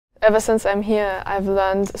Ever since I'm here, I've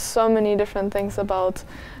learned so many different things about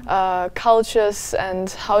cultures and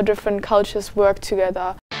how different cultures work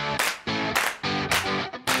together.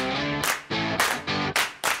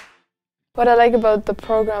 What I like about the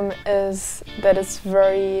program is that it's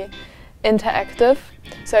very interactive.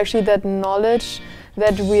 So actually that knowledge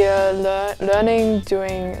that we are learning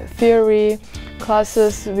during theory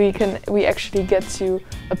classes, we actually get to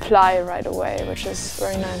apply right away, which is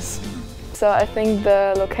very nice. So I think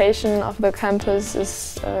the location of the campus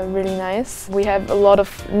is really nice. We have a lot of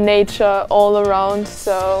nature all around,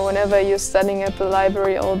 so whenever you're studying at the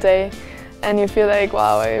library all day and you feel like,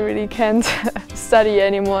 wow, I really can't study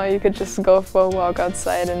anymore, you could just go for a walk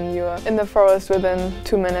outside and you're in the forest within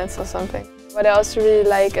 2 minutes or something. What I also really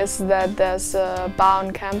like is that there's a bar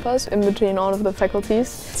on campus in between all of the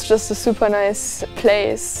faculties. It's just a super nice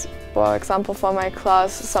place. For example, for my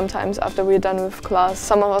class, sometimes after we're done with class,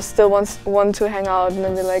 some of us still want to hang out and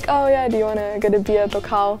then we're like, oh yeah, do you want to get a beer at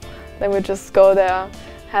lokaal? Then we just go there,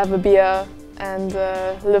 have a beer and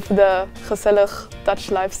live the gezellig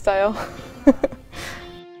Dutch lifestyle.